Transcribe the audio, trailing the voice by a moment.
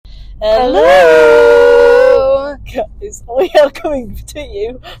Hello! Guys, we are coming to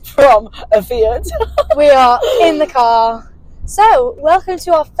you from a Fiat. We are in the car. So, welcome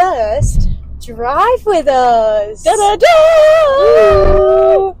to our first Drive With Us! Da-da-da!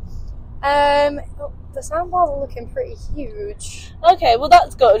 The soundbars are looking pretty huge. Okay, well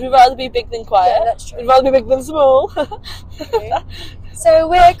that's good. We'd rather be big than quiet. Yeah, that's true. We'd rather be big than small. Okay. So,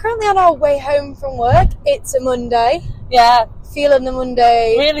 we're currently on our way home from work. It's a Monday. Yeah. Feeling the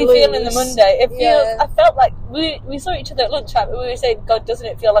Monday Really blues. feeling the Monday. It feels. Yeah. I felt like we saw each other at lunchtime, but we were saying, "God, doesn't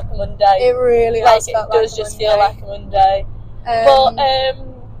it feel like a Monday?" It really like has it felt does like a just Monday. feel like a Monday. But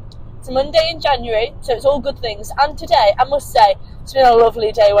it's a Monday in January, so it's all good things. And today, I must say, it's been a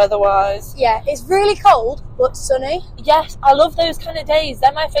lovely day weather-wise. Yeah, it's really cold, but sunny. Yes, I love those kind of days.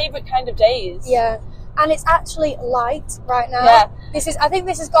 They're my favourite kind of days. Yeah, and it's actually light right now. Yeah. I think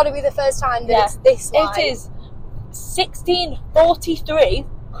this has got to be the first time that it's this light. It is 16:43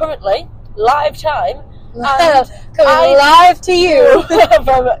 currently, live time. Coming live to you. I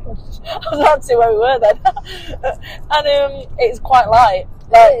was about to say where we were then. And it's quite light.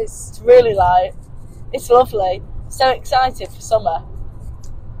 Like, It is. It's really light. It's lovely. So excited for summer.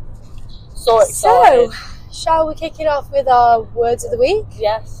 So excited. So, shall we kick it off with our words of the week?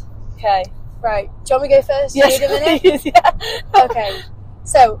 Yes. Okay. Right. Do you want me to go first? Yes, You in a minute? please, yeah. Okay.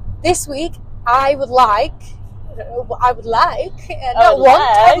 So, this week, I would like, not want,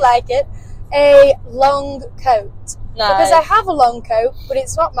 I'd like it, a long coat. Nice. Because I have a long coat, but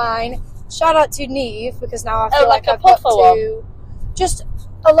it's not mine. Shout out to Neve, because now I feel like a I've got puffer to... Just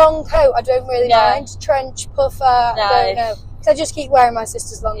a long coat, I don't really Yeah. mind. Trench, puffer, I don't know. Because I just keep wearing my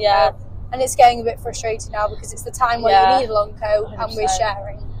sister's long coat. And it's getting a bit frustrating now because it's the time where you need a long coat 100%. and we're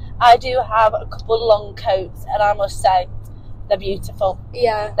sharing. I do have a couple of long coats, and I must say, they're beautiful.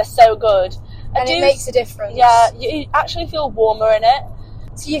 Yeah. They're so good. And it makes a difference. Yeah, you actually feel warmer in it.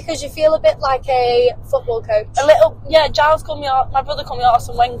 Because you feel a bit like a football coach. A little, yeah. Giles called me, my brother called me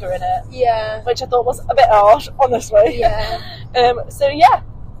Arsene Wenger in it, Yeah. which I thought was a bit harsh, honestly. Yeah. So yeah,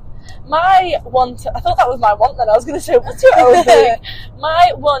 I thought that was my want. Then I was going to say, what's your own thing?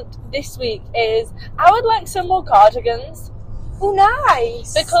 My want this week is I would like some more cardigans. Oh,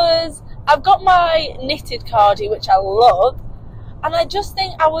 nice. Because I've got my knitted cardi, which I love, and I just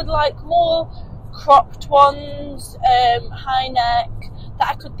think I would like more cropped ones, high neck, that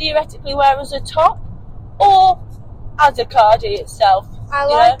I could theoretically wear as a top or as a cardi itself. I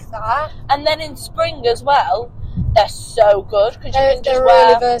like that. And then in spring as well, they're so good because you can just they're wear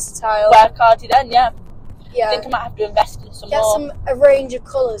really versatile. a cardi then. Yeah, Yeah. I think I might have to invest in some Get more. a range of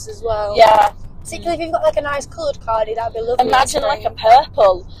colours as well. Yeah. Particularly if you've got like a nice coloured cardi, that'd be lovely. Imagine like a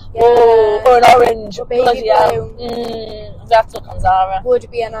purple Yeah. or an orange. Or baby Bloody hell. blue. We have to look on Zara. Would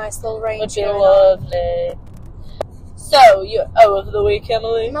be a nice little range. Would be going on. lovely. So, your O of the week,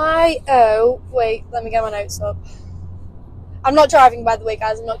 Emily? My O, wait, let me get my notes up. I'm not driving, by the way,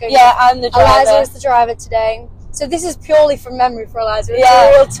 guys. I'm not going. Yeah, I'm the driver. Eliza is the driver today. So this is purely from memory for Eliza. It's Yeah.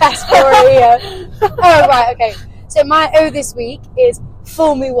 a real test for her here. Oh, right, okay. So my O this week is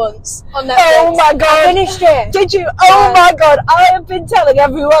Fool Me Once on Netflix. Oh my God. I finished it. Did you? Oh my God! I have been telling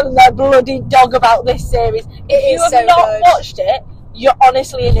everyone and their bloody dog about this series. If you is have so not good. watched it, you're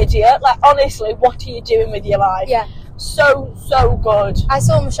honestly an idiot. Like, honestly, what are you doing with your life? Yeah. So good. I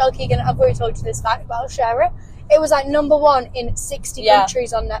saw Michelle Keegan. I've already told you this fact, but I'll share it. It was like #1 in 60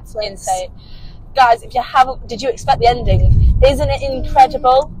 countries on Netflix. Insane. Guys, if you haven't, did you expect the ending? Isn't it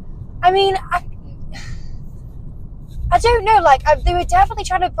incredible? I mean, I don't know, like, they were definitely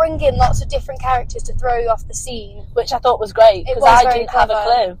trying to bring in lots of different characters to throw you off the scene. Which I thought was great, because I didn't have a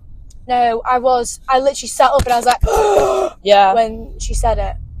clue. No, I literally sat up and I was like, Yeah. when she said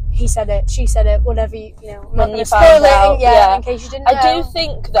it. He said it, she said it, whatever, I'm not When going you to found spoil out, it, yeah. in case you didn't know. I do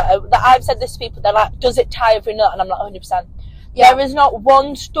think, though, that I've said this to people, they're like, does it tie every nut? And I'm like, 100%. Yeah. There is not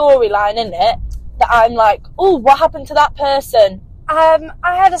one storyline in it that I'm like, oh, what happened to that person? I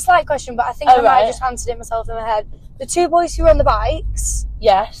had a slight question, but I think I might right. have just answered it myself in my head. The two boys who were on the bikes,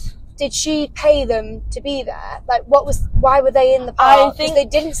 Yes. did she pay them to be there? Like, why were they in the park? I 'Cause think they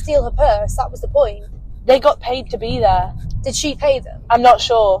didn't steal her purse, that was the point. They got paid to be there. Did she pay them? I'm not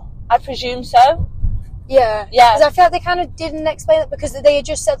sure. I presume so. Yeah. Yeah. Because I feel like they kind of didn't explain it because they had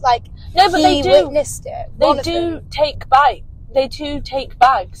just said, like, No, but they he do. witnessed it. They do take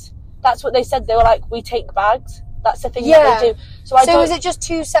bags. That's what they said. They were like, we take bags. That's the thing that they do. So was it just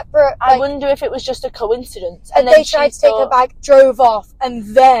two separate... I wonder if it was just a coincidence. And they tried to take her bag, drove off,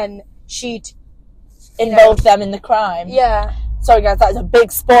 and then she'd... involved them in the crime. Yeah. Sorry guys, that is a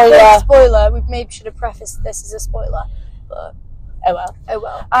big spoiler. Big spoiler. We maybe should have prefaced this as a spoiler. But... Oh well. Oh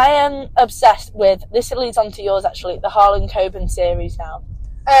well. I am obsessed with, this leads on to yours actually, the Harlan Coben series now.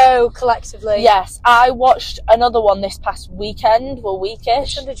 Oh, collectively. Yes, I watched another one this past weekend, weekish.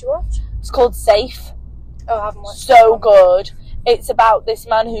 Which one did you watch? It's called Safe. Oh, I haven't watched it. So good. It's about this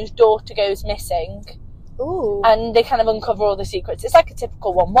man whose daughter goes missing. Ooh. And they kind of uncover all the secrets. It's like a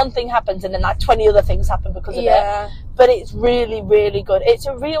typical one. One thing happens and then like 20 other things happen because of it. But it's really, really good. It's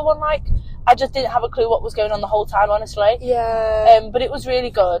a real one. Like, I just didn't have a clue what was going on the whole time, honestly. Yeah. But it was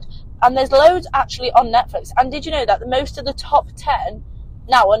really good. And there's loads actually on Netflix. And did you know that most of the top 10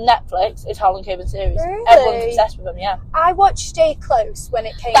 now on Netflix is Harlan Coben series? Really? Everyone's obsessed with them, yeah. I watched Stay Close when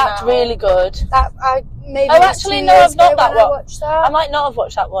it came out. That's really good. That I maybe. Oh, actually, no, I've not that one. I watched that. I might not have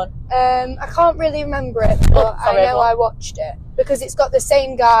watched that one. I can't really remember it, but I know I watched it because it's got the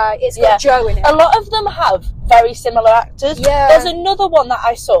same guy. It's got Joe in it. A lot of them have very similar actors. Yeah. There's another one that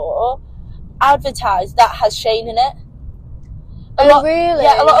I saw advertised that has Shane in it. Really?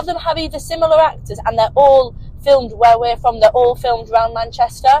 Yeah, a lot of them have either similar actors, and they're all filmed where we're from. They're all filmed around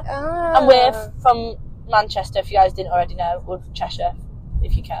Manchester, and we're from Manchester. If you guys didn't already know, or Cheshire,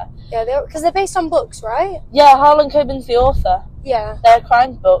 if you care. Yeah, because they're based on books, right? Yeah, Harlan Coben's the author. Yeah, they're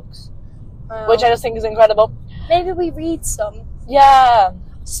crime books, which I just think is incredible. Maybe we read some. Yeah.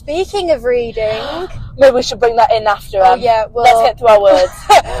 Speaking of reading, maybe we should bring that in after. Yeah. Let's get to our words.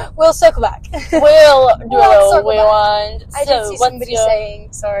 We'll circle back. We'll do a rewind. I did see somebody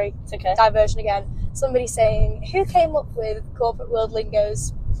saying, sorry, it's okay. Diversion again. Somebody saying, who came up with corporate world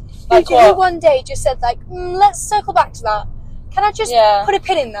lingos? Like who one day just said, like, let's circle back to that. Can I just put a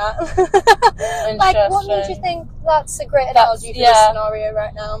pin in that? Like, what made you think that's a great analogy for this scenario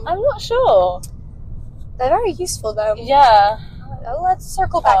right now? I'm not sure. They're very useful, though. Yeah. Let's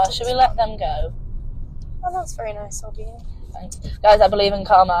circle back to should we let them go? Oh, that's very nice of you. Thanks. Guys, I believe in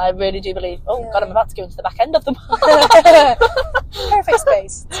karma. I really do believe. Oh, God, I'm about to go into the back end of them. Perfect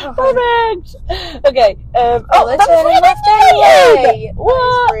space. Perfect. Okay. They're turning left anyway.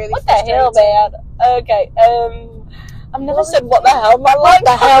 What? Really what the hell, man? Okay. I've never said what the hell, man. What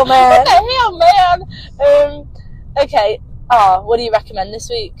the hell, man? What the hell, man? Okay. What do you recommend this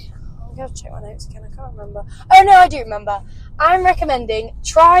week? I'm going to check my notes again. I can't remember. Oh, no, I do remember. I'm recommending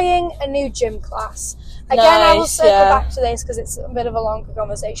trying a new gym class. Again, I will circle back to this because it's a bit of a longer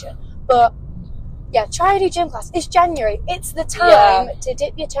conversation. But, yeah, try a new gym class. It's January. It's the time to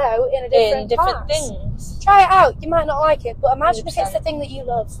dip your toe in a different class. Things. Try it out. You might not like it, but imagine 100%. If it's the thing that you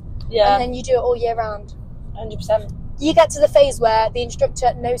love. Yeah. And then you do it all year round. 100%. You get to the phase where the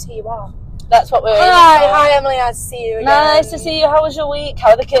instructor knows who you are. That's what we're Hi, Emily. Nice to see you again. Nice to see you. How was your week?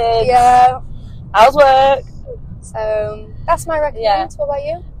 How are the kids? Yeah. How's work? So that's my recommendation. What about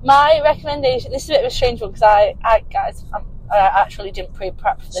you? My recommendation. This is a bit of a strange one because I actually didn't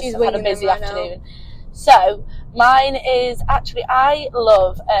pre-prep for this. She's I had a busy right afternoon. Now. So mine is actually I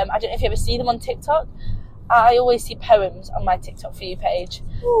love. I don't know if you ever see them on TikTok. I always see poems on my TikTok for you page.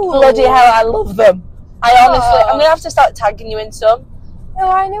 Ooh. Bloody hell, I love them. I honestly, I'm gonna have to start tagging you in some. No,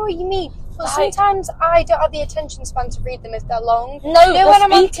 I know what you mean. But sometimes I don't have the attention span to read them if they're long. No,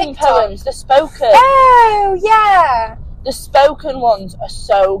 the speaking poems, the spoken. Oh, yeah. The spoken ones are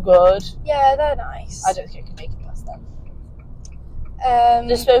so good. Yeah, they're nice. I don't think I can make it past them.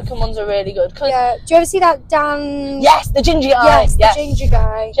 The spoken ones are really good. Yeah. Do you ever see that Dan? Yes, the ginger guy. Yes, the ginger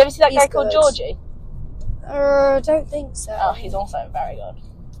guy. Do you ever see that guy called Georgie? Don't think so. Oh, he's also very good.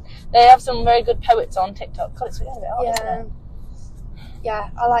 They have some very good poets on TikTok. God, it's getting a bit hard, isn't it?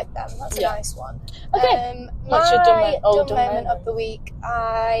 Yeah, I like them. That's a nice one. Okay. What's your dumb moment of the week?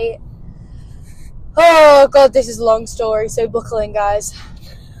 Oh, God, this is a long story, so buckle in, guys.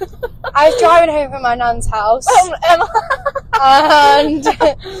 I was driving home from my nan's house. And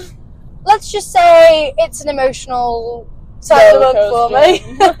let's just say it's an emotional side of the month for me.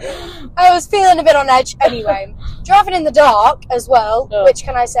 I was feeling a bit on edge anyway. Driving in the dark as well, which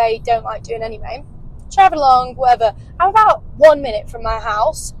can I say don't like doing anyway. Driving along, whatever. I'm about 1 minute from my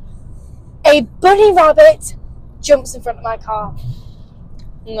house. A bunny rabbit jumps in front of my car.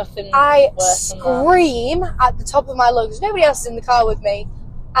 Nothing. I scream at the top of my lungs. Nobody else is in the car with me.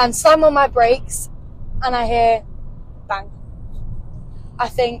 And slam on my brakes. And I hear bang. I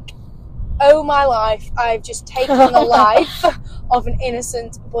think, oh my life, I've just taken the life of an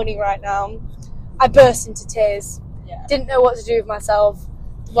innocent bunny right now. I burst into tears. Yeah. Didn't know what to do with myself.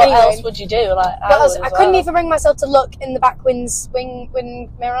 What else would you do? I couldn't even bring myself to look in the back wing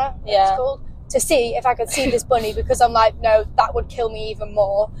mirror, it's called, to see if I could see this bunny because I'm like, no, that would kill me even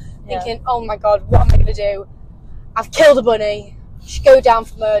more. Thinking, oh my God, what am I going to do? I've killed a bunny. Should go down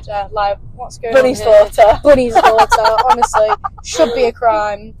for murder. Like, what's going on here? Slaughter. Bunny slaughter, honestly. Should be a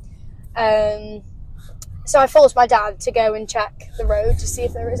crime. So I forced my dad to go and check the road to see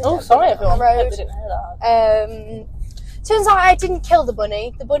if there is a sorry, everyone. on the road. I didn't hear that. Turns out I didn't kill the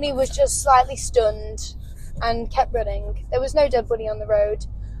bunny. The bunny was just slightly stunned and kept running. There was no dead bunny on the road.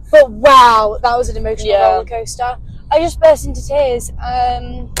 But wow, that was an emotional roller coaster. I just burst into tears.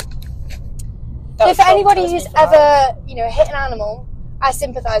 So for anybody who's ever, hit an animal, I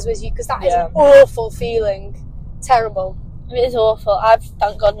sympathise with you because that is an awful feeling. Terrible. It is awful. I've,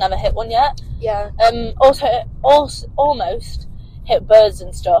 thank God, never hit one yet. Yeah. Also, almost hit birds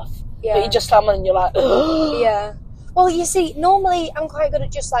and stuff. Yeah. But you just slam on and you're like, ugh. Yeah. Well, you see, normally I'm quite good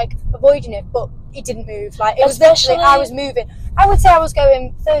at just like avoiding it, but it didn't move. Like it was literally, I was moving. I would say I was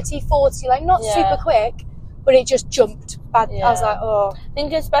going 30, 40, like not super quick, but it just jumped. Bad. Yeah. I was like, oh. I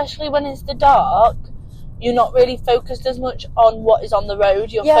think especially when it's the dark, you're not really focused as much on what is on the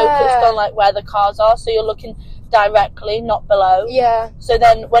road. You're focused on like where the cars are, so you're looking directly, not below. Yeah. So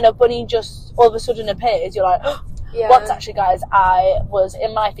then when a bunny just all of a sudden appears, you're like, oh. Yeah. Once actually, guys, I was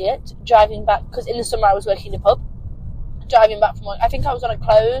in my Fiat driving back, because in the summer I was working in a pub, driving back from work. I think I was on a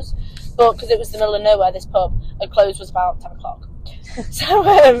close, but because it was the middle of nowhere, this pub, a close was about 10 o'clock. So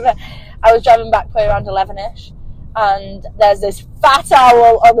I was driving back probably around 11ish, and there's this fat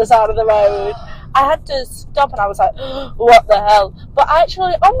owl on the side of the road. I had to stop and I was like, oh, what the hell? But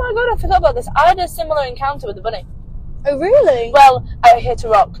actually, oh my God, I forgot about this. I had a similar encounter with a bunny. Oh, really? Well, I hit a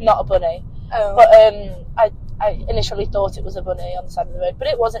rock, not a bunny. Oh. But I initially thought it was a bunny on the side of the road, but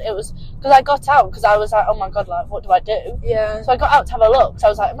it wasn't. It was because I got out because I was like, oh my God, like, what do I do? Yeah. So I got out to have a look. So I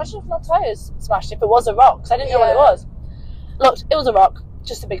was like, imagine if my tyres smashed, if it was a rock, because I didn't know what it was. Looked, it was a rock,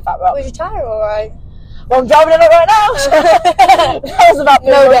 just a big fat rock. Was your tyre alright? Well, I'm driving in it right now. That was about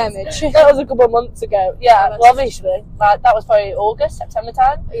no damage. That was a couple of months ago. Yeah, well, obviously, like, that was probably August, September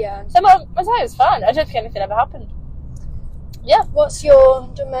time. Yeah. So my tyre was fine. I don't think anything ever happened. Yeah. What's your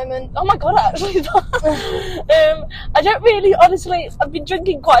dumb moment? Oh my God, actually. I don't really, honestly, I've been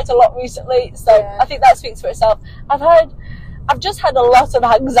drinking quite a lot recently, so I think that speaks for itself. I've just had a lot of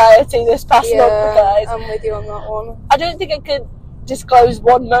anxiety this past month, guys. I'm with you on that one. I don't think I could disclose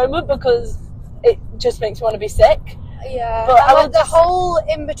one moment because it just makes me want to be sick. Yeah. But the whole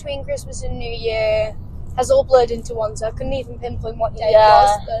in between Christmas and New Year has all blurred into one, so I couldn't even pinpoint what day it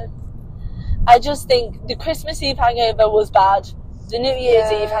was. But I just think the Christmas Eve hangover was bad. The New Year's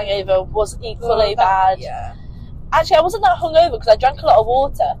Eve hangover was equally bad. Yeah. Actually, I wasn't that hungover because I drank a lot of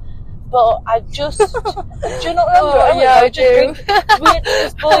water. But I just... do you not remember? I do. We at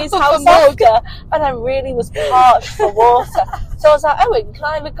this boy's house after, and I really was parched for water. So I was like, Owen, can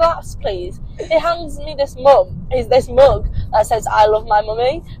I have a glass, please? He hands me this mug that says, I love my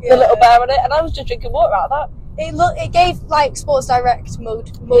mummy, the little bear on it, and I was just drinking water out of that. It gave like Sports Direct mug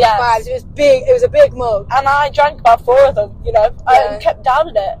vibes. It was big. It was a big mug, and I drank about 4 of them. I kept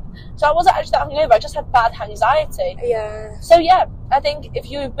downing it. So I wasn't actually that hungover. I just had bad anxiety. Yeah. So yeah, I think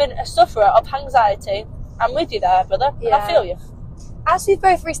if you've been a sufferer of anxiety, I'm with you there, brother. Yeah. And I feel you. As we've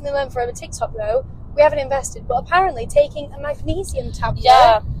both recently learned from a TikTok though, we haven't invested, but apparently taking a magnesium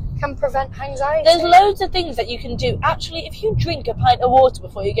tablet can prevent anxiety. There's loads of things that you can do. Actually, if you drink a pint of water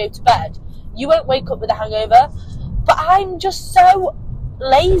before you go to bed, you won't wake up with a hangover. But I'm just so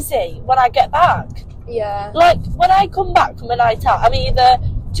lazy when I get back. Yeah. Like, when I come back from a night out, I'm either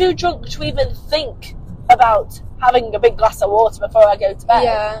too drunk to even think about having a big glass of water before I go to bed.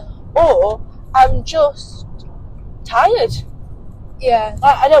 Yeah. Or I'm just tired. Yeah.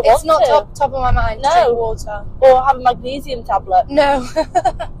 I don't want to. It's not top of my mind to drink water. Or have a magnesium tablet. No.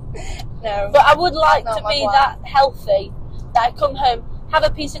 No. But I would like to be that healthy that I come home, have a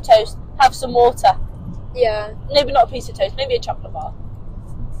piece of toast, have some water. Yeah. Maybe not a piece of toast, maybe a chocolate bar.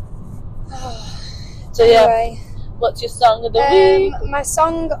 So anyway, what's your song of the week? My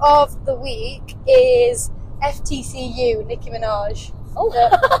song of the week is FTCU, Nicki Minaj. Oh.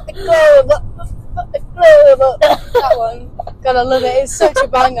 That one. God, I love it. It's such a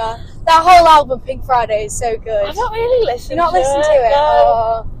banger. That whole album, Pink Friday, is so good. I've not really listened to it. You've not listened to it? No.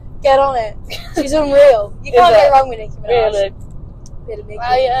 Oh, get on it. She's unreal. You can't go wrong with Nicki Minaj. Really? Bit of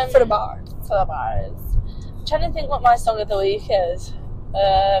Nicki. For the bars. For the bars. I'm trying to think what my song of the week is.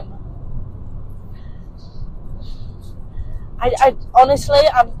 I honestly,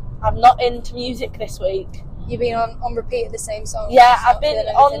 I'm not into music this week. You've been on repeat of the same song? Yeah, I've been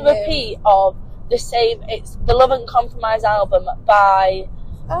on repeat of the same. It's the Love and Compromise album by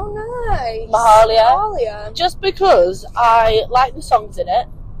Mahalia. Just because I like the songs in it,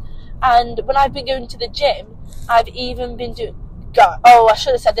 and when I've been going to the gym, I've even been doing. I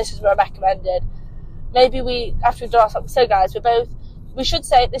should have said this is what I recommended. Maybe after we've done our song. So guys, we should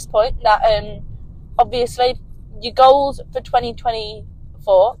say at this point that obviously your goals for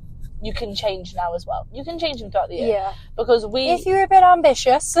 2024 you can change now as well. You can change them throughout the year. Yeah. Because if you're a bit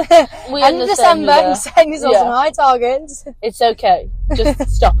ambitious, we end of December, you set yourself some high targets. It's okay. Just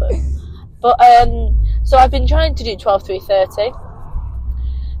stop it. But, so I've been trying to do 12, 3:30.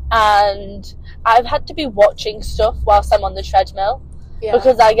 And I've had to be watching stuff whilst I'm on the treadmill. Yeah.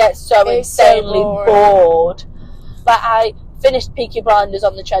 Because I get so insanely bored. Like, I finished Peaky Blinders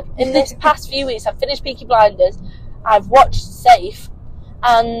on the treadmill. In this past few weeks, I've finished Peaky Blinders, I've watched Safe,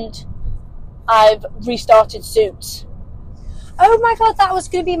 and I've restarted Suits. Oh my god, that was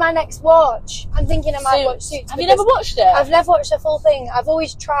going to be my next watch. I'm thinking I might watch Suits. Have you never watched it? I've never watched the full thing. I've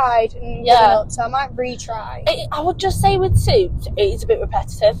always tried and given up, so I might retry. I would just say with Suits, it is a bit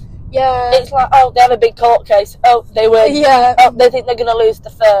repetitive. Yeah. It's like, oh, they have a big court case. Oh, they win. Yeah. Oh, they think they're going to lose the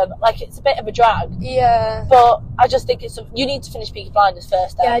firm. Like, it's a bit of a drag. Yeah. But I just think you need to finish Peaky Blinders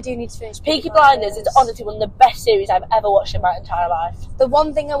first, then. Yeah, I do need to finish Peaky Blinders is honestly one of the best series I've ever watched in my entire life. The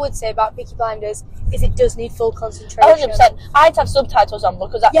one thing I would say about Peaky Blinders is it does need full concentration. 100%. I'd have subtitles on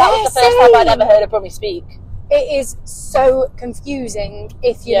because that was the first time I'd ever heard a Brummie speak. It is so confusing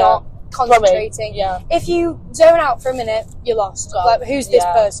if you're not concentrating. Yeah. If you zone out for a minute, you're lost. Like, who's this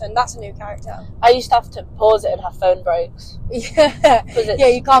person? That's a new character. I used to have to pause it and have phone breaks. Yeah. Yeah,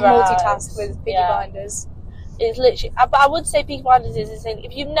 you can't multitask with Peaky Blinders. It's literally... But I would say Peaky Blinders is insane.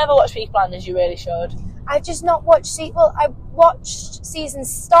 If you've never watched Peaky Blinders, you really should. I've just not watched... I watched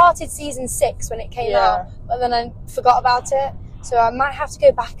started season 6 when it came out, but then I forgot about it. So I might have to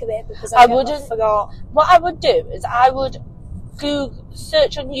go back a bit because I forgot. What I would do is I would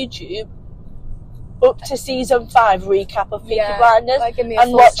search on YouTube up to season 5 recap of Peaky Blinders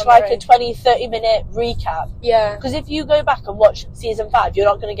and watch like a 20-30 minute recap. Yeah. Because if you go back and watch season 5, you're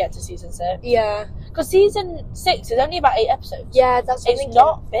not going to get to season 6. Yeah. Because season 6 is only about 8 episodes. Yeah, that's what it's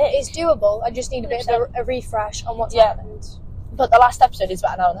not big. It's doable. I just need a bit of a refresh on what's happened. But the last episode is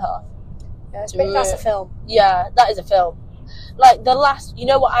about an hour and a half. Yeah, that's a film. Yeah, that is a film. Like the last, you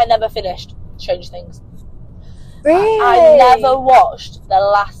know what I never finished? Stranger Things. Really? I never watched the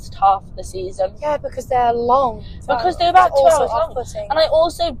last half of the season. Yeah, because they're long. Because they're about 2 hours long. And I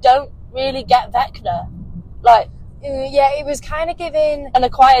also don't really get Vecna. Like... yeah, it was kind of giving... An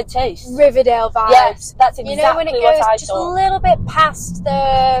acquired taste. Riverdale vibes. Yes, that's exactly when it what goes I just thought. a little bit past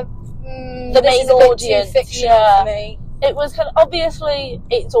the main audience. Too fictional for me. It was kind of... Obviously,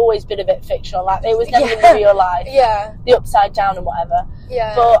 it's always been a bit fictional. Like, it was never in real life. Yeah. The Upside Down and whatever.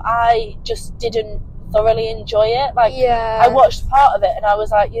 Yeah. But I just didn't thoroughly enjoy it. Like, I watched part of it and I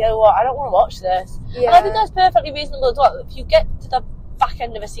was like, you know what, I don't want to watch this. Yeah. And I think that's perfectly reasonable as well. If you get to the back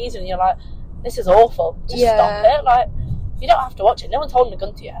end of a season and you're like, this is awful, just stop it. Like, you don't have to watch it. No one's holding a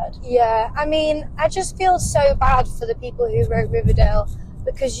gun to your head. Yeah, I mean, I just feel so bad for the people who wrote Riverdale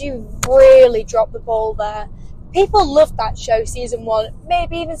because you really dropped the ball there. People loved that show, season 1,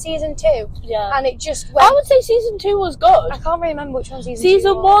 maybe even season 2. Yeah. And it just went... I would say season 2 was good. I can't remember which one season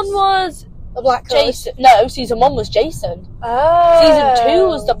 2 1 was... The Black Hood. Jason. No, season 1 was Jason. Oh. Season 2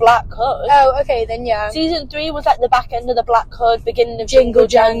 was the Black Hood. Oh, okay, then yeah. Season 3 was like the back end of the Black Hood, beginning of Jingle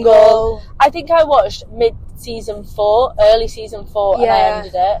Jangle. I think I watched mid-season 4, early season 4, and I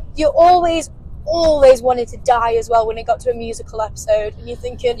ended it. You always wanted to die as well when it got to a musical episode, and you're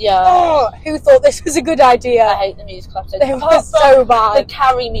thinking, oh, who thought this was a good idea? I hate the musical episode. It was so bad. The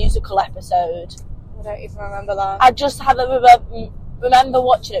Carrie musical episode. I don't even remember that. I just haven't remember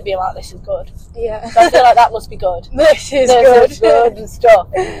watching it being like, this is good. Yeah. So I feel like that must be good. This is good and stuff.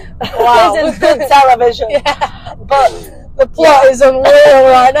 Wow. This is good television. Yeah. But the plot is unreal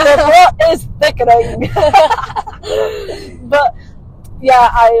right now. The plot is thickening. But yeah,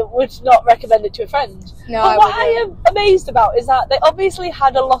 I would not recommend it to a friend. No, but what I am amazed about is that they obviously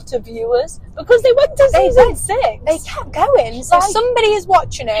had a lot of viewers because they went to season 6. They kept going. So somebody is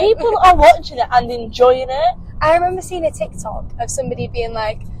watching it. People are watching it and enjoying it. I remember seeing a TikTok of somebody being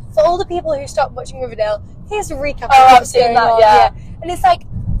like, for all the people who stopped watching Riverdale, here's a recap of what's going on. Yeah. And it's like,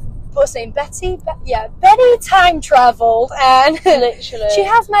 what's her name? Betty? Betty time travelled and literally she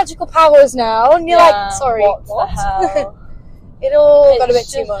has magical powers now. And you're like, sorry, what? The hell? It all got a bit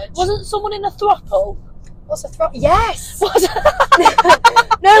too much. Wasn't someone in a throuple? What's a throuple? Yes!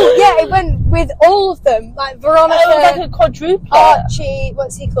 No, yeah, it went with all of them. Like Veronica. Oh, like a quadruple. Archie,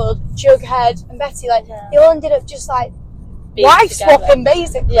 what's he called? Jughead and Betty. Like, they all ended up just like wife swapping,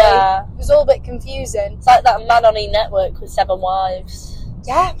 basically. Yeah. It was all a bit confusing. It's like that man on E! Network with 7 wives.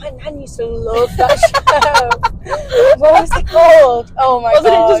 Yeah, my nan used to love that show. What was it called? Oh my god.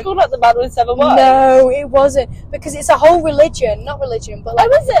 Wasn't it just called like The Man with Seven Wives? No, it wasn't. Because it's a whole religion. Not religion, but like,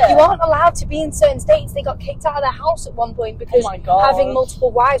 is it? you aren't allowed to be in certain states. They got kicked out of their house at one point because having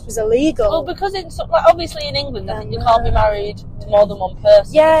multiple wives was illegal. Well, because it's like obviously in England, I think you can't be married to more than one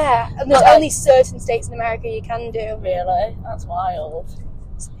person. Yeah, and there's only certain states in America you can do. Really? That's wild.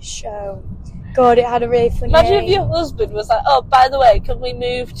 It's a show. God, it had a really funny Imagine name. if your husband was like, oh, by the way, can we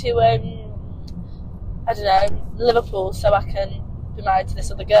move to, I don't know, Liverpool so I can be married to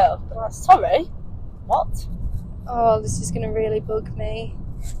this other girl? I'm like, sorry? What? Oh, this is going to really bug me.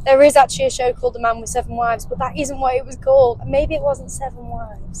 There is actually a show called The Man with Seven Wives, but that isn't what it was called. Maybe it wasn't Seven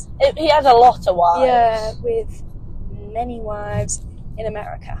Wives. He had a lot of wives. Yeah, with many wives in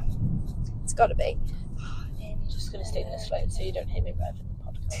America. It's got to be. I'm just going to stay this way so you don't hear me revving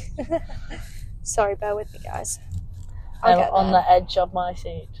the podcast. Sorry, bear with me, guys. I'm on the edge of my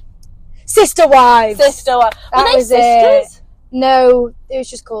seat. Sister Wives! Sister Wives. Were they sisters? It. No, it was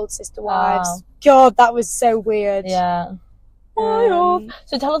just called Sister Wives. Oh. God, that was so weird. Yeah. So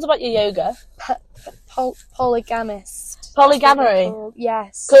tell us about your yoga. Polygamist. Polygamy?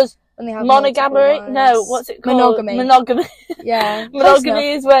 Yes. Because monogamy? No, what's it called? Monogamy. Yeah.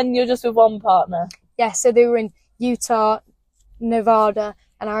 Monogamy is when you're just with one partner. Yeah, so they were in Utah, Nevada,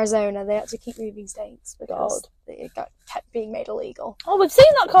 and Arizona. They had to keep moving states because it kept being made illegal. Oh, we've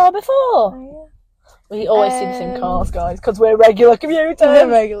seen that car before. Oh, yeah. We always see the same cars, guys, because we're regular commuters.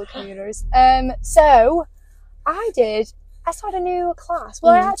 So I started a new class.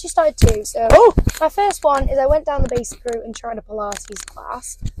 Well, I actually started two. So my first one is I went down the basic route and tried a Pilates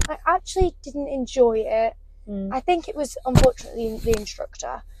class. I actually didn't enjoy it. I think it was, unfortunately, the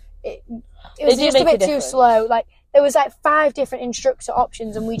instructor. It was just a bit too slow. Like, there was like 5 different instructor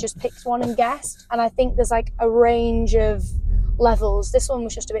options and we just picked one and guessed. And I think there's like a range of levels. This one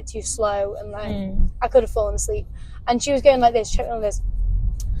was just a bit too slow and like I could have fallen asleep. And she was going like this, checking on this.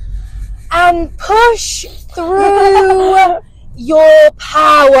 And push through your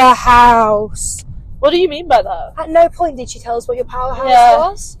powerhouse. What do you mean by that? At no point did she tell us what your powerhouse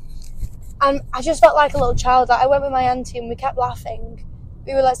was. And I just felt like a little child. Like, I went with my auntie and we kept laughing.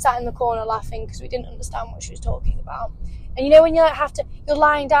 We were like sat in the corner laughing because we didn't understand what she was talking about. And you know when you like you're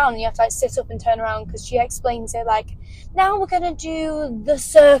lying down and you have to like sit up and turn around because she explains it like, now we're going to do the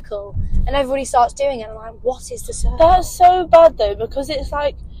circle. And everybody starts doing it. And I'm like, what is the circle? That's so bad though, because it's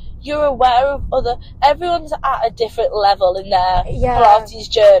like you're aware of everyone's at a different level in their Pilates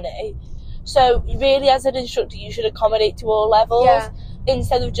journey. So really as an instructor you should accommodate to all levels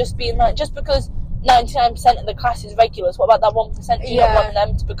instead of just being like, just because 99% of the class is regulars, what about that 1%? Do you not want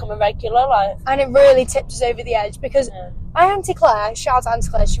them to become a regular? Like, and it really tipped us over the edge because my Auntie Claire, shout out Auntie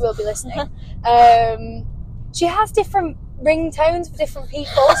Claire, she will be listening, she has different ringtones for different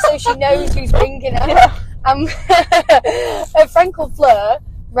people, so she knows who's ringing her. Her friend called Fleur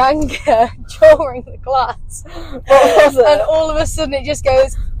rang her during the class. What was it? And all of a sudden it just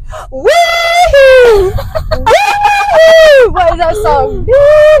goes, woo! Woo! What is that song?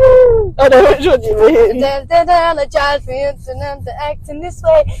 Woo! I know which one you mean. To act in this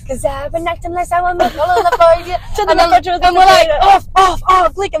way, cause I've been acting like I want to call on the phone. And we're like,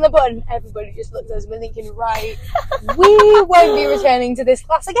 off, clicking the button. Everybody just looks at us and we're thinking, right, we won't be returning to this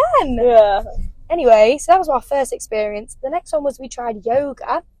class again. Yeah. Anyway, so that was our first experience. The next one was we tried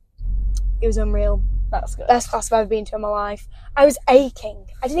yoga. It was unreal. That's good. Best class I've ever been to in my life. I was aching.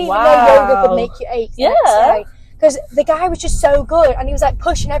 I didn't even know yoga could make you ache the next day. Because the guy was just so good and he was like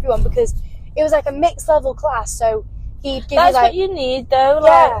pushing everyone because it was like a mixed level class. So he'd give you like... That's what you need though.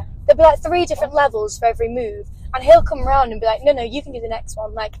 Yeah. There'd be like 3 different levels for every move. And he'll come around and be like, no, you can do the next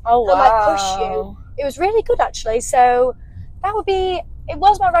one. Like, he'll like push you. It was really good actually. So that would be... It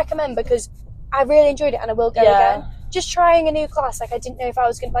was my recommend because I really enjoyed it and I will go again. Just trying a new class. Like, I didn't know if I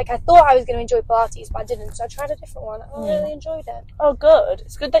was going to... Like, I thought I was going to enjoy Pilates, but I didn't. So I tried a different one. I really enjoyed it. Oh, good.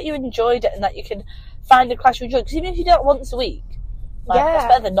 It's good that you enjoyed it and that you can find a class you enjoy. Because even if you do it once a week, that's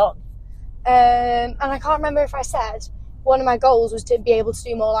better than none. And I can't remember if I said one of my goals was to be able to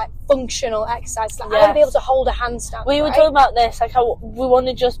do more, like, functional exercise. Like, I want to be able to hold a handstand. We were talking about this. Like, how we want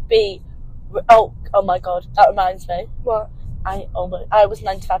to just be... Oh my God. That reminds me. What? I was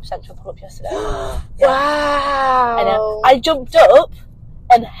 95% to a pull-up yesterday. Wow. I know. I jumped up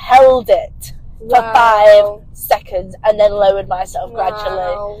and held it for 5 seconds and then lowered myself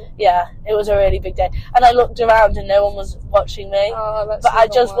gradually. Yeah, it was a really big day. And I looked around and no one was watching me. But I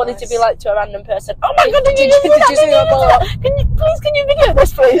just wanted to be like to a random person, oh my God, did you see that pull-up? Can you video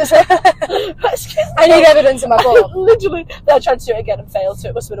this, please? I need evidence of my pull-up. Literally. Then I tried to do it again and failed, so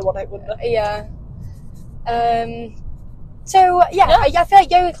it must have been a one-hit wonder. Yeah. So I feel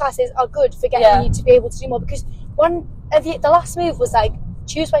like yoga classes are good for getting you to be able to do more, because one of the last move was like,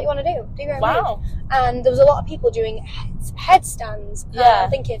 choose what you want to do your own move. And there was a lot of people doing headstands.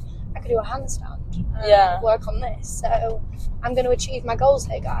 Thinking I could do a handstand. Work on this. So I'm going to achieve my goals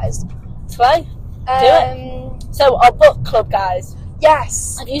here, guys. Slay. Do it. So our book club, guys.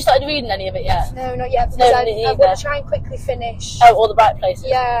 Yes. Have you started reading any of it yet? No, not yet. Because I want to try and quickly finish. Oh, All the Bright Places.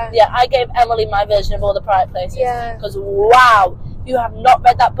 Yeah. Yeah, I gave Emily my version of All the Bright Places. Yeah. Because wow, if you have not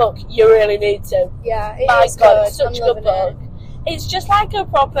read that book, you really need to. Yeah, it my is God, good. it's such a good book. It's just like a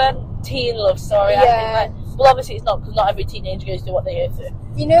proper teen love story. I think. Well, obviously it's not, because not every teenager goes through what they go through.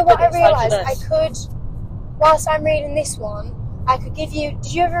 You know what I realised? I could, whilst I'm reading this one, I could give you...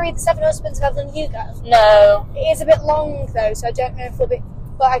 Did you ever read The Seven Husbands of Evelyn Hugo? No. It is a bit long, though, so I don't know if it'll be...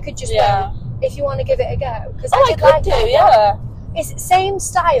 But I could just go, if you want to give it a go. Cause I could do, It's the same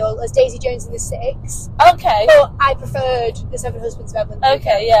style as Daisy Jones and the Six. Okay. But I preferred The Seven Husbands of Evelyn Hugo.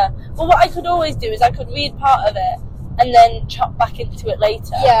 Okay, yeah. Well, what I could always do is I could read part of it and then chop back into it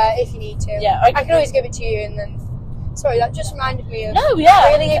later. Yeah, if you need to. Yeah. I can always give it to you and then... Sorry, that just reminded me of... No, yeah.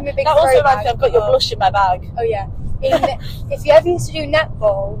 Really gave me a big that also reminds bag. me I've got your blush in my bag. Oh, yeah. If you ever used to do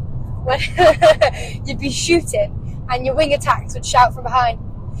netball, when you'd be shooting and your wing attacks would shout from behind,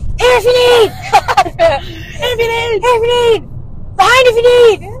 "Here if you need! Here if you need! Here if you need! Behind if you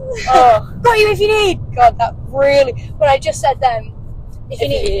need! Oh. Got you if you need!" God, that really... When I just said them, if you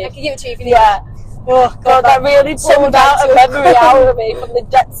need, I can give it to you if you need. Yeah. Oh, God, that really pulled out a memory out of me from the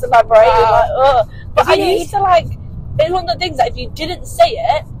depths of my brain. Wow. But I used to, like... It's one of the things that if you didn't say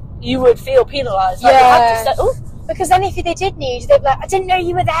it, you would feel penalised. Like, you had to say, because then if they did need you, they'd be like, "I didn't know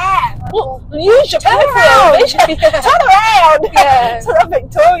you were there." Well, use your turn peripheral around. vision. Turn around. Yeah. So that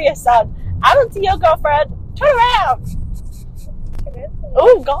Victoria sound. I don't see your girlfriend. Turn around.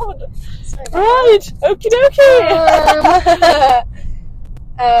 Oh, God. Right. Okie dokie.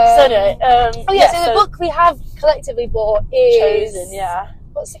 So the book we have collectively bought is... Chosen, yeah.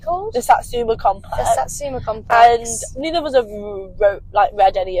 What's it called? The Satsuma Complex. The Satsuma Complex. And neither of us have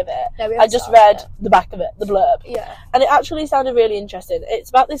read any of it. No, I just read the back of it, the blurb. Yeah. And it actually sounded really interesting. It's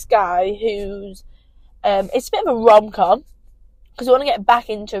about this guy who's... it's a bit of a rom-com, because we want to get back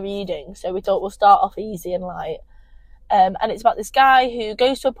into reading, so we thought we'll start off easy and light. And it's about this guy who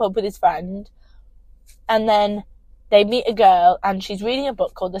goes to a pub with his friend, and then they meet a girl, and she's reading a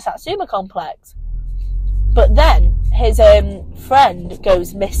book called The Satsuma Complex. But then his friend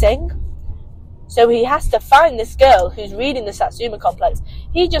goes missing. So he has to find this girl who's reading The Satsuma Complex.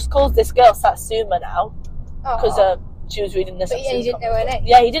 He just calls this girl Satsuma now. Because she was reading The Satsuma Complex. He didn't know her name?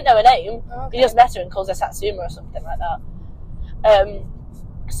 Yeah, he didn't know her name. Oh, okay. He just met her and calls her Satsuma or something like that.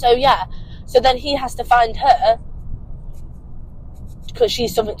 So then he has to find her because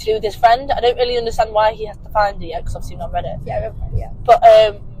she's something to do with his friend. I don't really understand why he has to find her yet, because obviously I've not read it. Yeah. But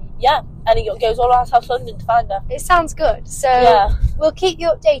and he goes all around South London to find her. It sounds good. So we'll keep you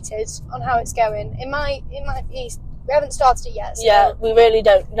updated on how it's going. It might be... We haven't started it yet. So we really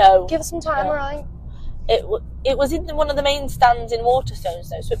don't know. Give us some time, alright? It was in one of the main stands in Waterstones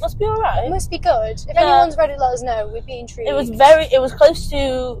though, so it must be alright. It must be good. If anyone's read it, let us know. We'd be intrigued. It was next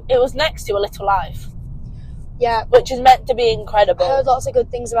to A Little Life. Yeah. Which is meant to be incredible. I heard lots of good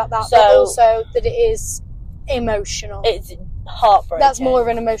things about that, but also that it is emotional. It's heartbreaking. That's more of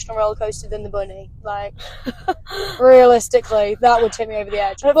an emotional roller coaster than The Bunny. Like, realistically, that would tip me over the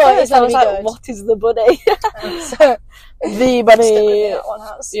edge. But it's I was really like, good. what is The Bunny? So, The Bunny. Stick with me, that one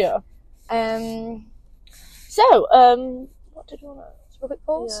has. Yeah. What did you want to... Have a quick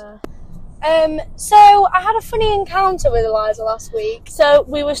pause? Yeah. So I had a funny encounter with Eliza last week. So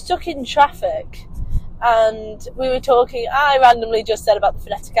we were stuck in traffic and we were talking. I randomly just said about the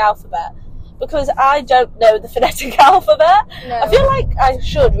phonetic alphabet because I don't know the phonetic alphabet. No. I feel like I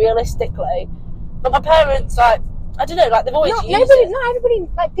should realistically, but my parents, like, I don't know, like they've always used it. Not everybody,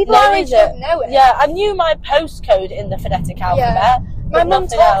 like people our age don't know it. Yeah, I knew my postcode in the phonetic alphabet. Yeah. My mum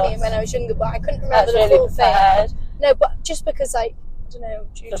taught me else. when I was younger, but I couldn't remember That's the really full prepared. thing. No, but just because, like, I don't know,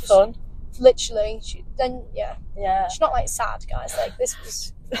 The fun. Literally, Yeah. She's not like sad, guys. Like this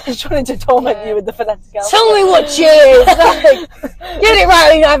was trying to torment you with the phonetic alphabet. Tell me what she is. Like, get it right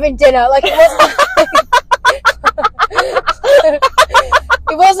when you're having dinner. Like it wasn't.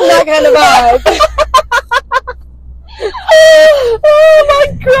 It wasn't that kind of vibe. Oh my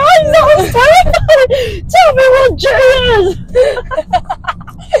Christ, that was terrible! Tell me what Julie is!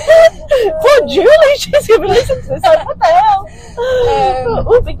 Poor Julie, she's going to listen to this. Like, what the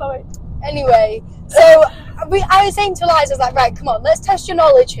hell? Big boy. Anyway, so I was saying to Eliza, I was like, right, come on, let's test your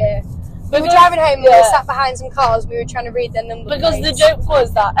knowledge here. We were driving home, we were sat behind some cars, we were trying to read their number Because plates. the joke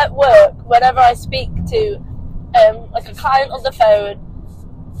was that at work, whenever I speak to like a client on the phone,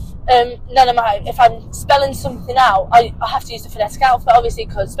 if I'm spelling something out, I have to use the phonetic alphabet, obviously,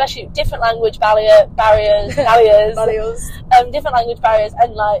 because especially different language barriers, different language barriers,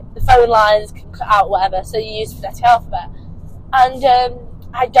 and like the phone lines can cut out whatever, so you use phonetic alphabet. And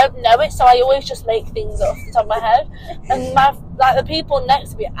I don't know it, so I always just make things up off the top of my head. And the people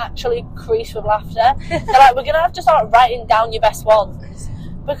next to me actually crease with laughter. They're like, we're gonna have to start writing down your best ones,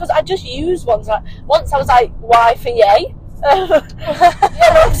 because I just use ones. Like once I was like, Y for yay.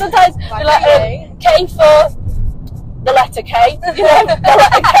 Sometimes like K for the letter K, the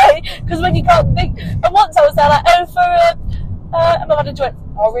letter K, because when you can't think. And once I was there like, O for and my manager went,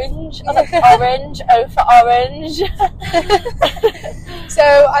 orange. I was like, orange, O for orange. So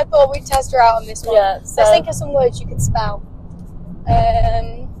I thought we'd test her out on this one. Yeah, so. Let's think of some words you could spell.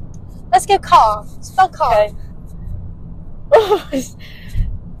 Let's go car. Spell car. Okay.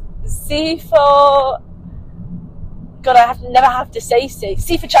 C for. God, I never have to say C.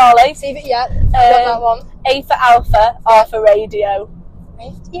 C for Charlie. C for, got that one. A for Alpha. R for radio.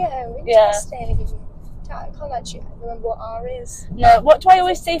 Radio, interesting. Yeah. I can't actually remember what R is. No, what do I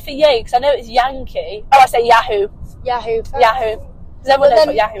always say for yay? Because I know it's Yankee. Oh, I say Yahoo. Yahoo. Yahoo. Because everyone knows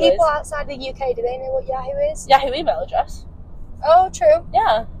what Yahoo is. People outside the UK, do they know what Yahoo is? Yahoo email address. Oh, true.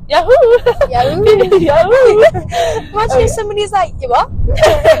 Yeah. Yahoo. Yahoo. Yahoo. Imagine if somebody's like, you what?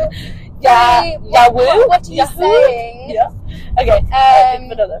 Yahoo. What are you saying? Yeah. Okay.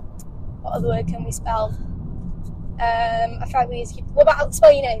 Think of another. What other word can we spell? I feel like we need to keep. What about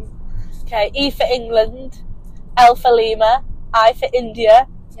spell your name? Okay. E for England. L for Lima. I for India.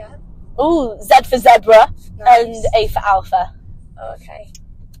 Yeah. Ooh. Z for zebra. Nice. And A for alpha. Okay.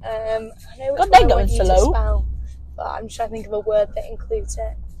 I know God, which they're one I going want you to slow. spell, but I'm just trying to think of a word that includes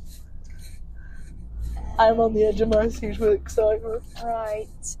it. I'm on the edge of my seat with excitement. Right.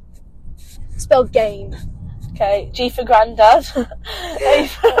 Spell game. Okay, G for Grandad, A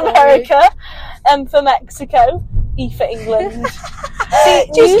for America, M for Mexico, E for England. See,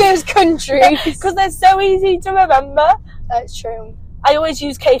 it just goes countries. Because they're so easy to remember. That's true. I always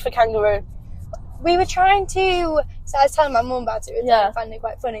use K for kangaroo. We were trying to... So I was telling my mum about it. I found it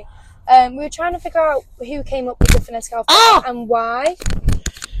quite funny. We were trying to figure out who came up with the phonetic alphabet and why.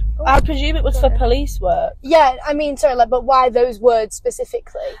 I presume it was for police work. Yeah, I mean, sorry, but why those words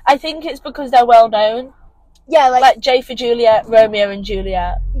specifically? I think it's because they're well known. Yeah, like J for Juliet, Romeo and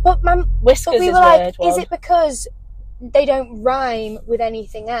Juliet. But Whiskers we is were like, weird. Is it because they don't rhyme with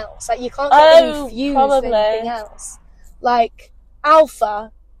anything else? Like, you can't get them fused with anything else. Like,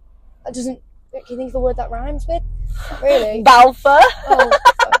 alpha, that doesn't... Can you think of a word that rhymes with? Really? Balfa. Oh,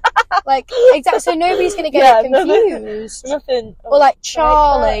 like, exactly. So nobody's going to get it confused. Nothing. Or like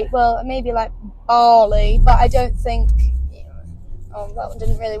Charlie. Well, maybe like barley, but I don't think... Oh, that one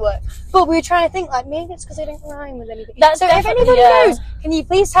didn't really work. But we were trying to think, like, maybe it's because they don't rhyme with anything. So if anybody knows, can you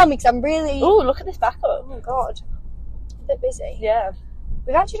please tell me? Because I'm really... Ooh, look at this backup. Oh, God. A bit busy. Yeah.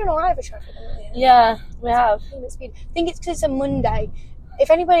 We've actually done alright for traffic, haven't we? Yeah, we have. I think it's because it's a Monday. If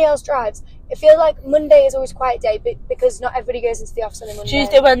anybody else drives, it feels like Monday is always a quiet day because not everybody goes into the office on a Monday.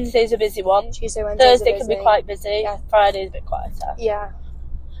 Tuesday, Wednesday's a busy one. Tuesday, Wednesday. Thursday can be quite busy. Yeah. Friday's a bit quieter. Yeah.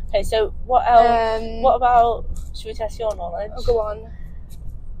 Okay, so what else? What about... Should we test your knowledge? Oh, go on.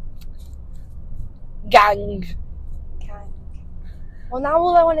 Gang. Well, now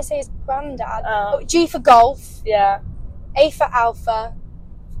all I want to say is Grandad. G for golf. Yeah. A for alpha.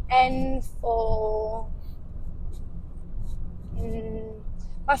 N for...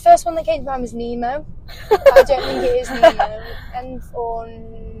 My first one that came to mind was Nemo. I don't think it is Nemo. N for...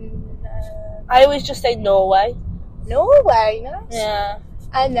 I always just say Norway. Norway, nice. Yeah.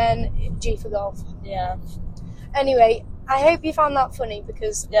 And then G for golf. Yeah. Anyway, I hope you found that funny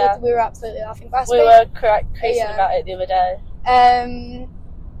because we were absolutely laughing. We were crazy about it the other day.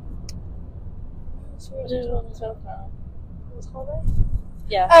 What do you want to talk about?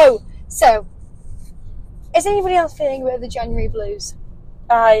 Yeah. Oh, so is anybody else feeling a bit of the January blues?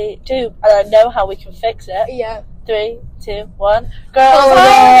 I do, and I know how we can fix it. Yeah. 3, 2, 1.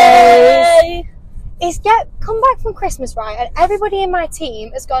 Girlhood! Come back from Christmas, right? And everybody in my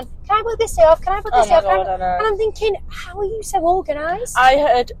team has gone, can I book this day off? Can I book this day off? God, I know. And I'm thinking, how are you so organised? I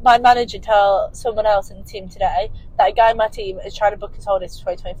heard my manager tell someone else in the team today that a guy in my team is trying to book his holidays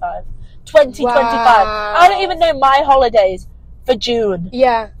for 2025. 2025. Wow. I don't even know my holidays for June.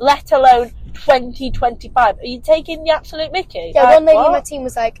 Yeah. Let alone 2025. Are you taking the absolute mickey? Yeah, one lady in my team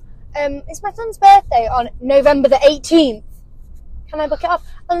was like, it's my son's birthday on November the 18th. Can I book it off?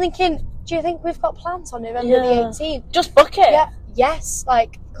 I'm thinking, do you think we've got plans on November the 18th? Just book it. Yeah. Yes.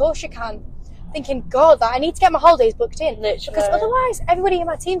 Like, of course you can. Thinking, God, I need to get my holidays booked in. Literally. Because otherwise, everybody in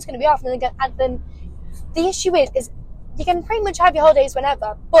my team's going to be off. And then the issue is you can pretty much have your holidays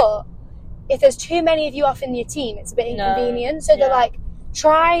whenever, but if there's too many of you off in your team, it's a bit inconvenient. So they're like,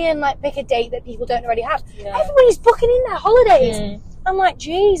 try and like pick a date that people don't already have. Everybody's booking in their holidays. I'm like,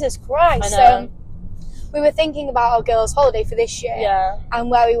 Jesus Christ. So we were thinking about our girls' holiday for this year and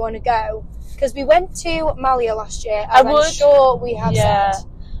where we want to go. Because we went to Malia last year, and I'm sure we have said.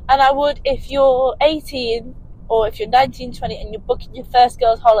 And I would, if you're 18 or if you're 19, 20 and you're booking your first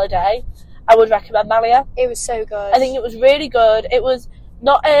girls' holiday, I would recommend Malia. It was so good. I think it was really good. It was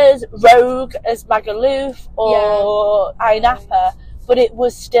not as rogue as Magaluf or Ayia Napa, but it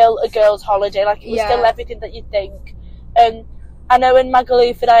was still a girls' holiday. Like, it was still everything that you'd think. I know in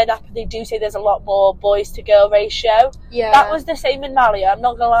Magaluf and Ayia Napa they do say there's a lot more boys to girl ratio. Yeah. That was the same in Malia, I'm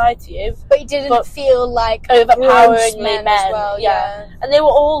not going to lie to you. But it didn't feel like overpoweringly men as well. Yeah. And they were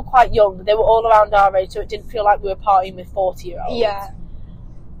all quite young. They were all around our age, so it didn't feel like we were partying with 40-year-olds. Yeah.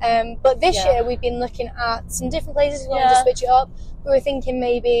 But this year we've been looking at some different places. We wanted to switch it up. We were thinking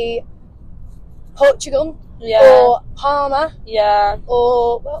maybe Portugal or Palma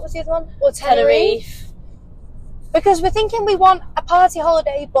or what was the other one? Or Tenerife. Because we're thinking we want a party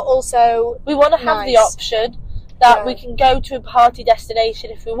holiday, but also we want to have the option that we can go to a party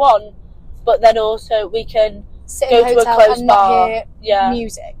destination if we want, but then also we can go to a close bar. Not hear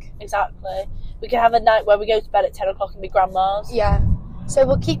music. Exactly. We can have a night where we go to bed at 10 o'clock and be grandmas. Yeah. So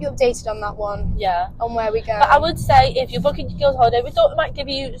we'll keep you updated on that one. Yeah. On where we go. But I would say if you're booking your girls' holiday, we thought we might give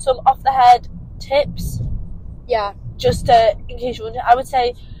you some off-the-head tips. Yeah. Just in case you wonder. I would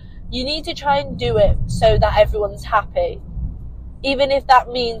say you need to try and do it so that everyone's happy. Even if that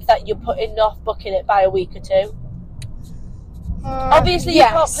means that you're putting off booking it by a week or two. Obviously, you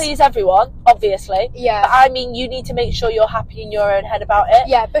can't please everyone, obviously. Yeah. But I mean, you need to make sure you're happy in your own head about it.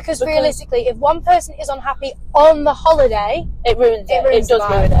 Yeah, because realistically, if one person is unhappy on the holiday, it ruins it. It does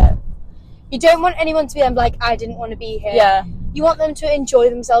ruin it. You don't want anyone to be like, I didn't want to be here. Yeah. You want them to enjoy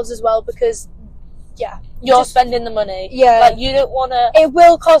themselves as well because, you're spending the money. Yeah. Like, you don't want to... It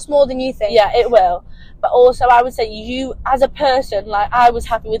will cost more than you think. Yeah, it will. But also, I would say you, as a person, like, I was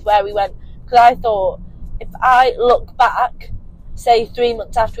happy with where we went. Because I thought, if I look back, say 3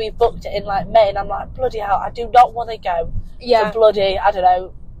 months after we've booked it in, like, May, and I'm like, bloody hell, I do not want to go to bloody, I don't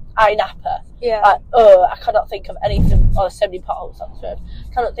know, Ayia Napa. Yeah. Like, I cannot think of anything... Oh, there's so many potholes on this road.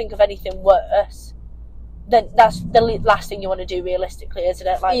 Cannot think of anything worse. Then that's the last thing you want to do, realistically, isn't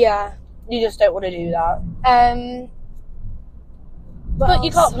it? Like, you just don't want to do that. But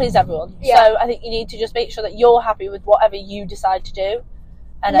you can't please everyone. Yeah. So I think you need to just make sure that you're happy with whatever you decide to do.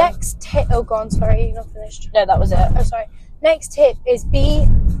 And next tip... Oh, go on, sorry, you're not finished. No, that was it. Oh, sorry. Next tip is be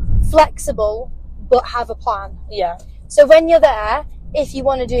flexible, but have a plan. Yeah. So when you're there, if you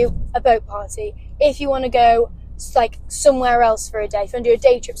want to do a boat party, if you want to go like somewhere else for a day, if you want to do a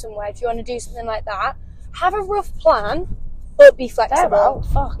day trip somewhere, if you want to do something like that, have a rough plan, but be flexible.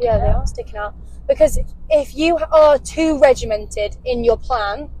 They are sticking out. Because if you are too regimented in your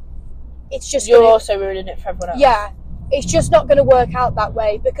plan, it's just you're also ruining it for everyone else. Yeah, it's just not going to work out that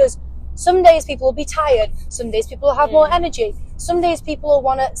way. Because some days people will be tired, some days people will have more energy, some days people will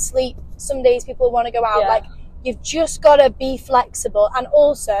want to sleep, some days people will want to go out. Like, you've just got to be flexible, and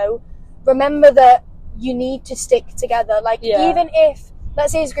also remember that you need to stick together. Like, even if,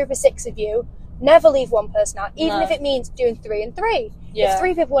 let's say it's a group of 6 of you, never leave one person out, even if it means doing 3 and 3. If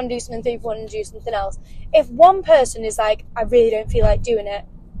 3 people want to do something, 3 people want to do something else. If one person is like, I really don't feel like doing it,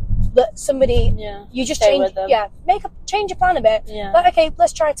 but somebody, you just change your plan a bit. Yeah. Like, okay,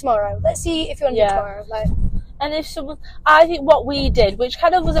 let's try tomorrow. Let's see if you want to do tomorrow. Like, and if someone, I think what we did, which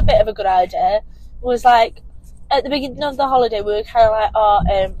kind of was a bit of a good idea, was like, at the beginning of the holiday, we were kind of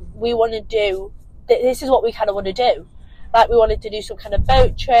like, we want to do, this is what we kind of want to do. Like, we wanted to do some kind of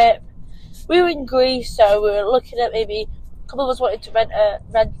boat trip. We were in Greece, so we were looking at maybe, a couple of us wanted to rent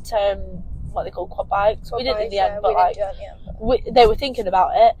what they call quad bikes. We didn't in the end, but like, they were thinking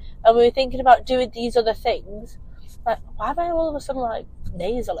about it, and we were thinking about doing these other things. Like, why am I all of a sudden like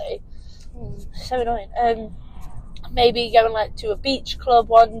nasally? So annoying. Maybe going like to a beach club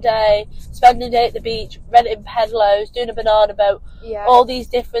one day, spending a day at the beach, renting pedlos, doing a banana boat, all these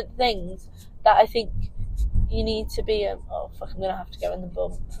different things that I think you need to be. Oh fuck! I'm gonna have to go in the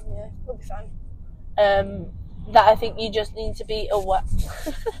bum. Yeah, we'll be fine. That I think you just need to be aware.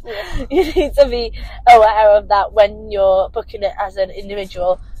 You need to be aware of that when you're booking it as an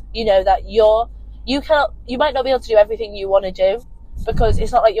individual. You know that you might not be able to do everything you want to do, because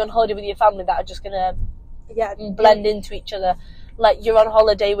it's not like you're on holiday with your family that are just gonna blend into each other. Like, you're on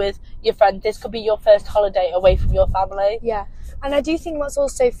holiday with your friend. This could be your first holiday away from your family. Yeah, and I do think what's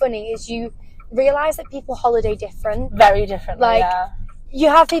also funny is you realise that people holiday different. Very differently, like, you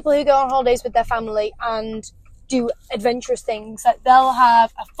have people who go on holidays with their family and do adventurous things. Like they'll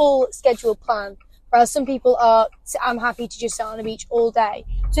have a full scheduled plan, whereas some people are, I'm happy to just sit on the beach all day.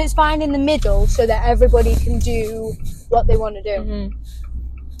 So it's fine in the middle so that everybody can do what they want to do.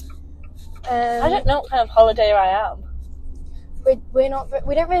 I don't know what kind of holiday I am. We don't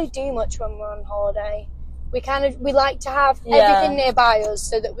really do much when we're on holiday. We like to have everything nearby us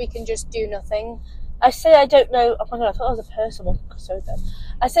so that we can just do nothing. I say I don't know. Oh my god, I thought that was a person.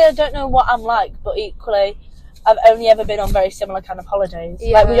 I say I don't know what I'm like, but equally, I've only ever been on very similar kind of holidays.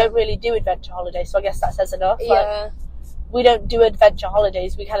 Yeah. Like we don't really do adventure holidays, so I guess that says enough. Yeah. Like, we don't do adventure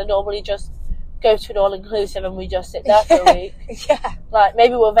holidays. We kind of normally just go to an all-inclusive and we just sit there for a week. Yeah. Like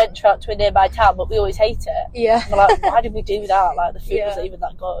maybe we'll venture out to a nearby town, but we always hate it. Yeah. We're like, why did we do that? Like the food wasn't even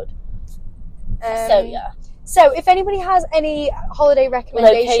that good. So if anybody has any holiday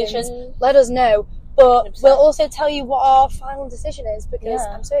recommendations, locations, let us know. But 100%. we'll also tell you what our final decision is because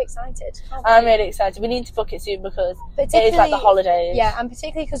I'm so excited. I'm really excited. We need to book it soon because it is like the holidays. Yeah, and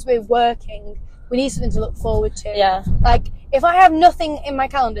particularly because we're working, we need something to look forward to. Yeah. Like, if I have nothing in my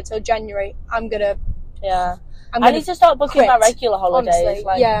calendar till January, I'm gonna... Yeah. I need to start booking my regular holidays. Honestly,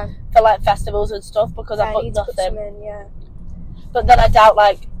 like, for like festivals and stuff because I've booked nothing. Yeah. But then I doubt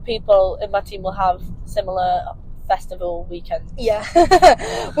like people in my team will have similar festival weekends. Yeah.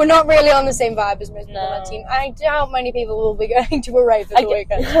 We're not really on the same vibe as most people on my team. I doubt many people will be going to a rave for the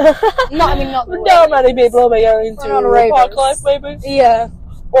weekend. Not many people will be going to a Park Life maybe. Yeah.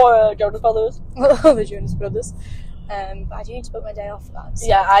 Or Jonas Brothers. The Jonas Brothers. But I do need to book my day off for that. So.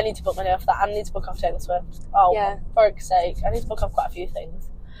 Yeah, I need to book my day off for that. I need to book off Taylor Swift. Oh, yeah. For God's sake. I need to book off quite a few things.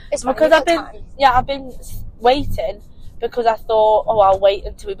 It's because I've been waiting because I thought, I'll wait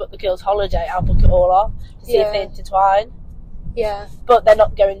until we book the girls' holiday. I'll book it all off to see if they intertwine. Yeah. But they're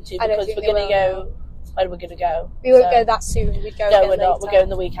not going to because we're going to go... Where are we going to go? We won't go that soon. We'd go No, we're not. later. We're going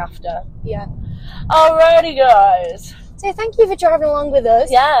the week after. Yeah. Alrighty, guys. So thank you for driving along with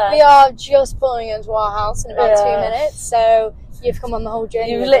us. Yeah. We are just pulling into our house in about 2 minutes, so you've come on the whole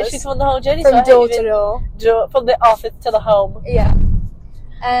journey. You've literally come on the whole journey. From door to door. From the office to the home. Yeah.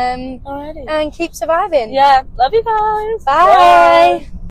 Alrighty. And keep surviving. Yeah. Love you guys. Bye.